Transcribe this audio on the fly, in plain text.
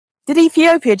Did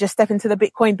Ethiopia just step into the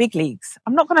Bitcoin big leagues?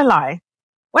 I'm not going to lie.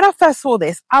 When I first saw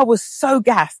this, I was so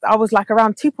gassed. I was like,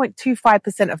 around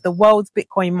 2.25% of the world's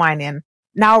Bitcoin mining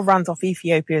now runs off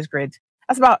Ethiopia's grid.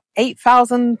 That's about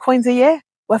 8,000 coins a year,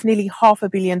 worth nearly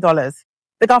 $500 million.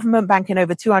 The government banking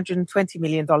over $220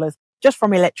 million just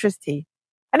from electricity.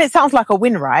 And it sounds like a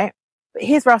win, right? But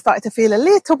here's where I started to feel a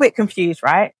little bit confused,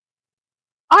 right?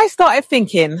 I started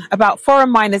thinking about foreign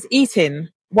miners eating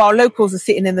while locals are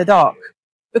sitting in the dark,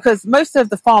 because most of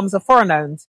the farms are foreign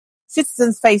owned.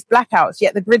 Citizens face blackouts,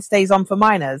 yet the grid stays on for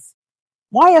miners.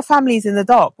 Why are families in the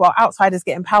dark while outsiders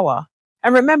getting power?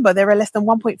 And remember, there are less than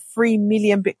 1.3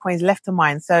 million Bitcoins left to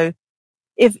mine. So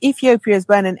if Ethiopia is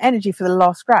burning energy for the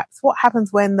last scraps, what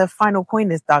happens when the final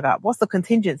coin is dug up? What's the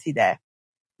contingency there?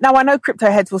 Now, I know crypto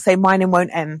heads will say mining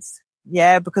won't end.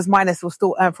 Yeah, because miners will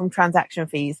still earn from transaction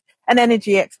fees. And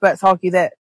energy experts argue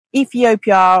that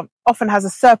Ethiopia often has a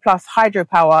surplus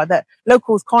hydropower that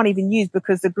locals can't even use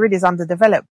because the grid is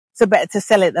underdeveloped. So better to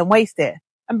sell it than waste it.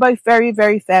 And both very,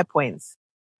 very fair points.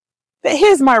 But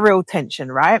here's my real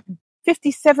tension, right?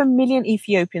 57 million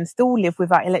Ethiopians still live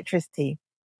without electricity.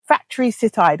 Factories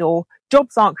sit idle,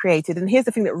 jobs aren't created. And here's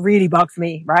the thing that really bugs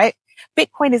me, right?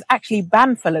 Bitcoin is actually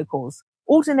banned for locals.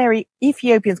 Ordinary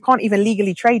Ethiopians can't even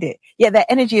legally trade it, yet their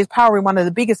energy is powering one of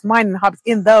the biggest mining hubs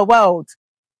in the world.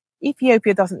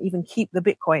 Ethiopia doesn't even keep the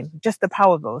Bitcoin, just the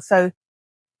power bill. So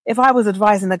if I was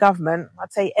advising the government,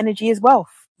 I'd say energy is wealth.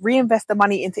 Reinvest the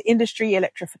money into industry,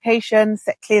 electrification,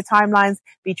 set clear timelines,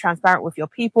 be transparent with your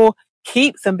people,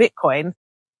 keep some Bitcoin.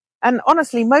 And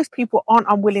honestly, most people aren't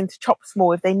unwilling to chop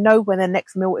small if they know when their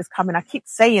next meal is coming. I keep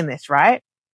saying this, right?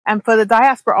 And for the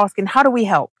diaspora asking, how do we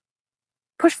help?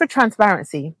 Push for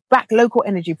transparency, back local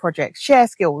energy projects, share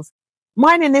skills.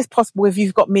 Mining is possible if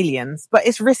you've got millions, but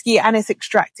it's risky and it's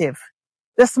extractive.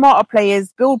 The smarter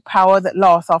players build power that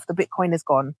lasts after Bitcoin is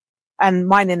gone and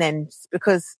mining ends,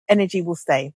 because energy will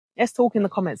stay. Let's talk in the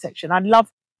comment section. I'd love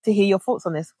to hear your thoughts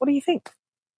on this. What do you think?